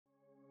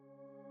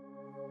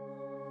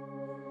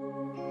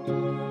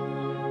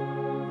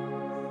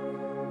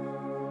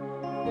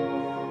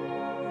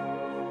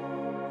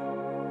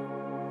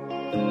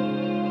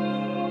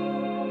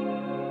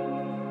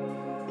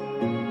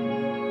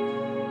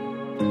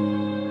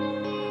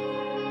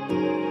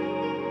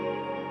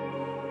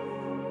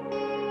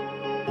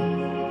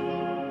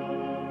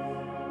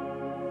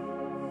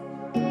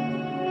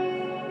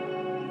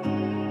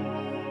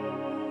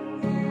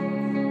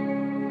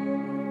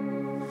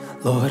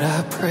Lord,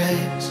 I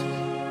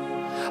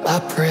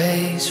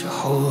praise your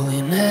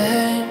holy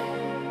name.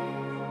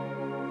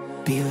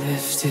 Be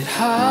lifted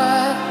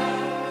high,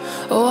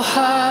 oh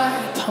high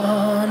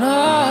upon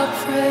our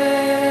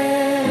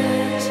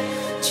praise.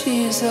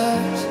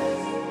 Jesus,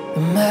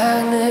 the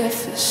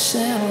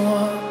magnificent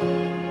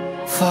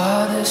one,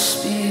 Father,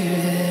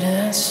 Spirit,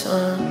 and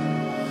Son,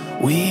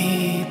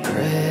 we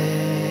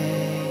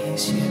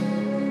praise you.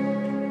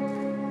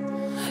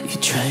 You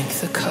drank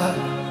the cup,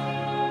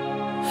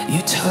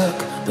 you took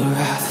the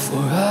wrath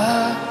for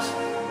us,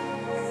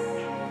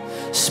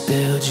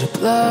 spilled your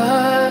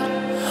blood,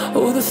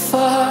 oh the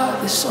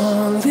Father's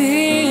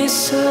only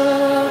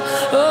Son.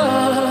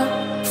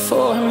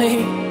 For me,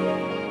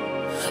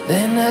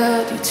 they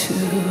nailed you to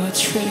a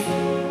tree.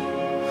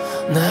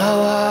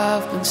 Now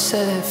I've been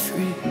set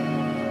free,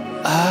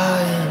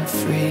 I am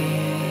free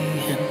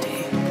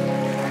indeed.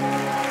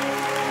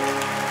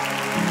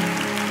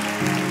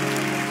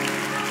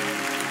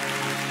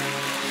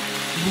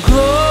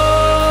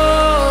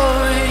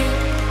 Glory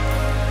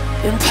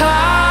and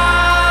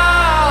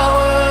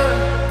power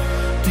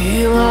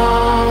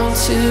belong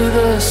to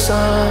the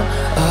Son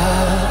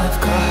of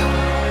God.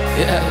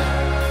 Yeah.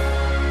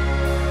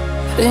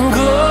 And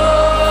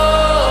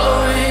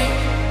glory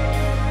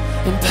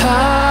and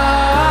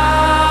power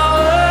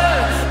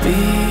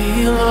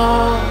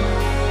belong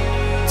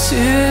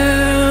to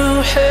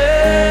Him.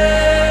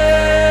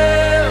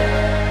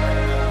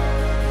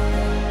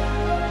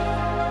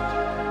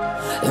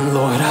 And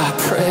Lord, I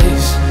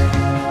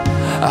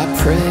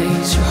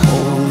praise your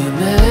holy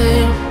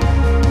name.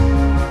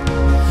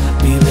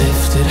 Be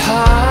lifted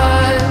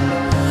high,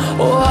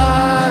 oh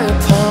high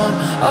upon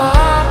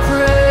our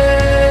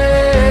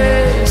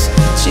praise.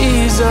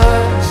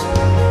 Jesus,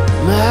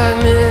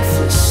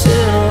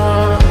 magnificent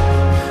one,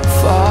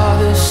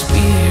 Father,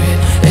 Spirit,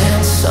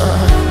 and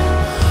Son,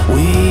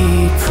 we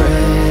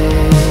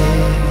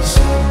praise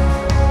you.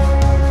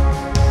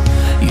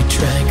 You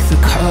drank the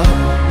cup,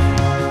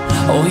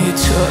 oh you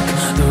took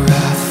the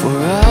wrath for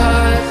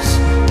us,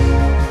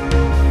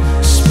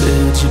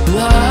 spilled your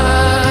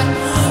blood,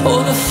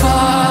 oh the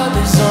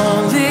Father's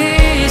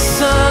only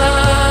Son.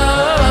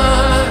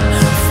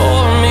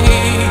 For me,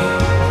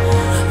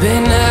 they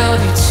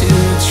nailed you to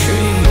a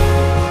tree.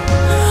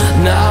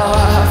 Now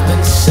I've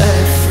been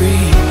set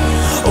free,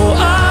 oh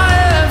I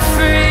am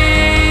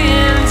free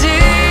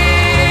indeed.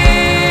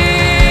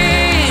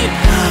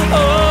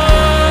 Oh,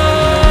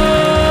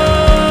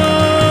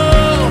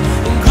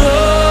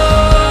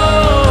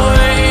 glory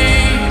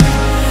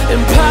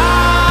and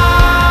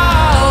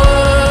power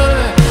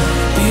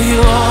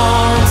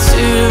belong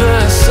to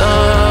the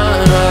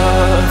Son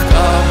of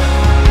God.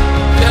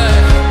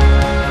 Yeah.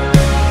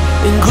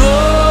 And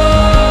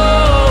glory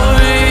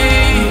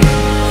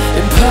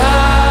and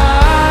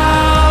power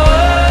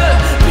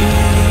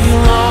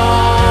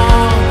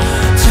belong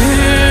to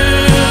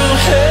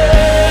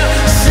Him.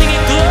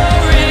 Singing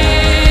glory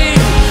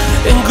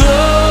and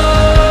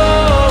glory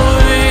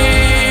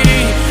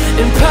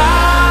and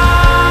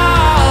power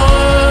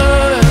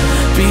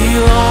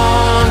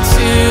belong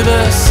to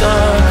the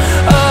Son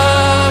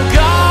of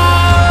God.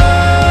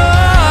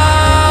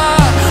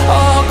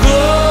 All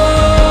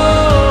glory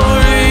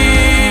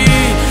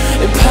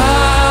and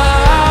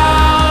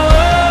power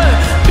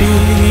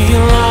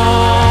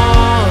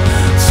belong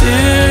to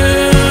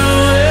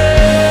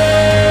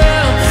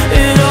Him.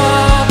 It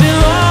all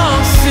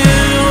belongs to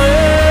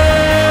Him.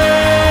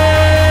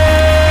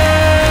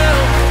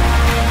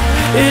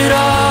 It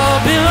all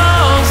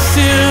belongs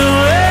to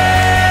Him.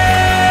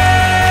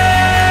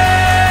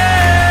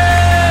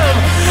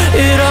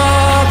 It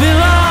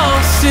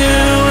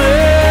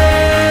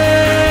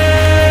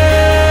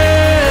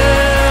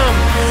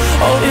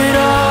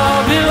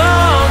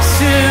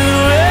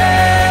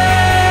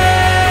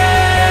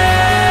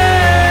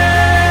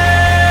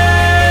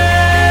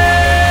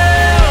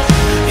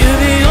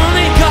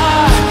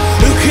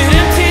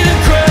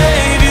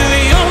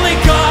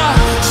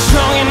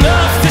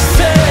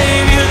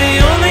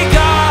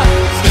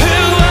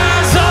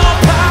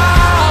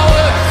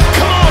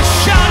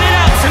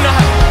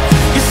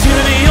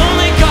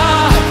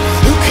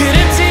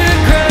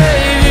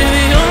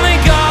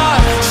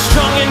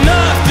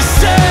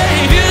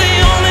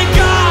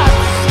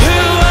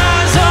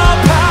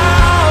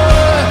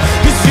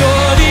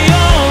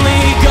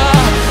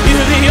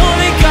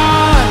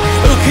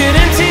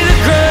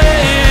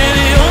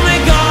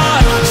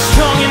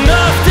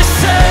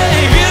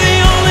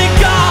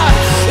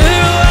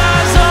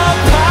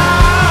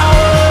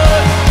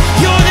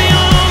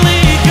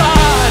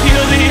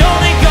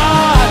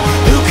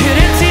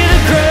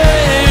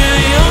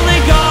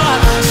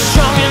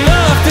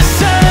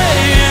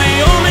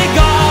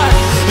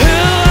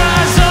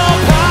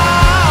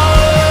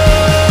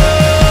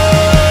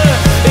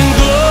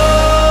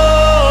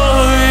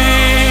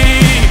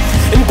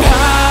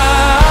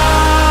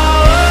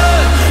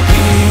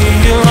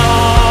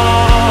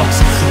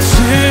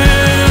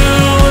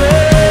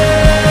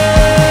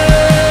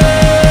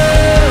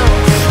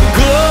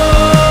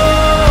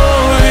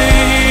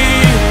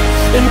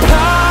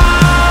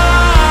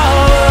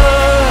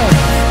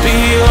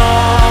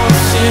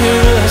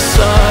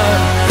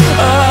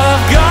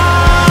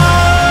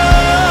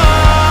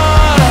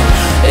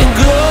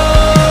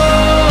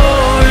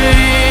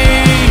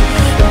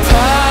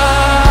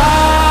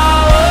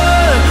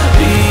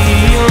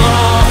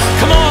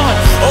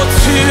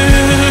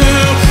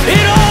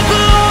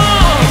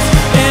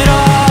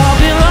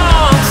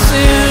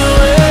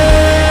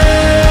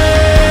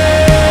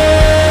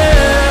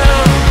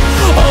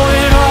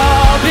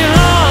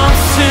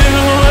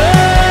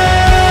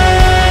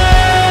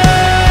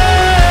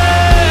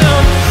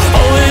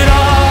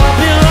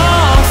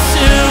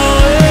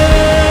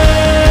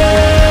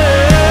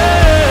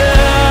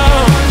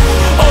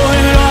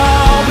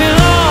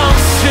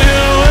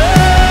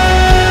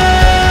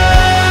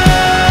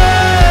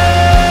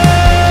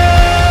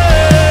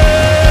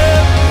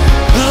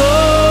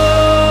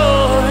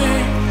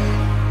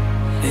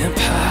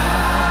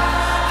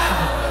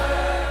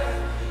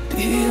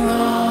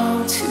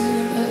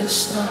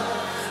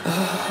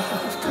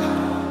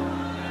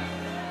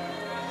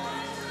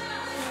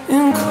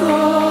in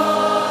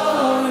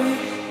glory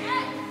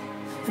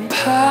and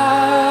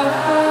power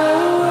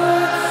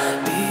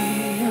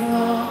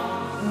belong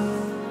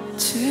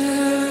to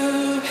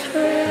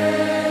Him.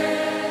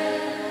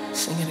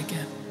 Sing it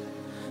again.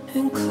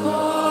 In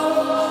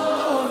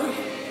glory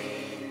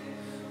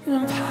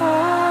and power.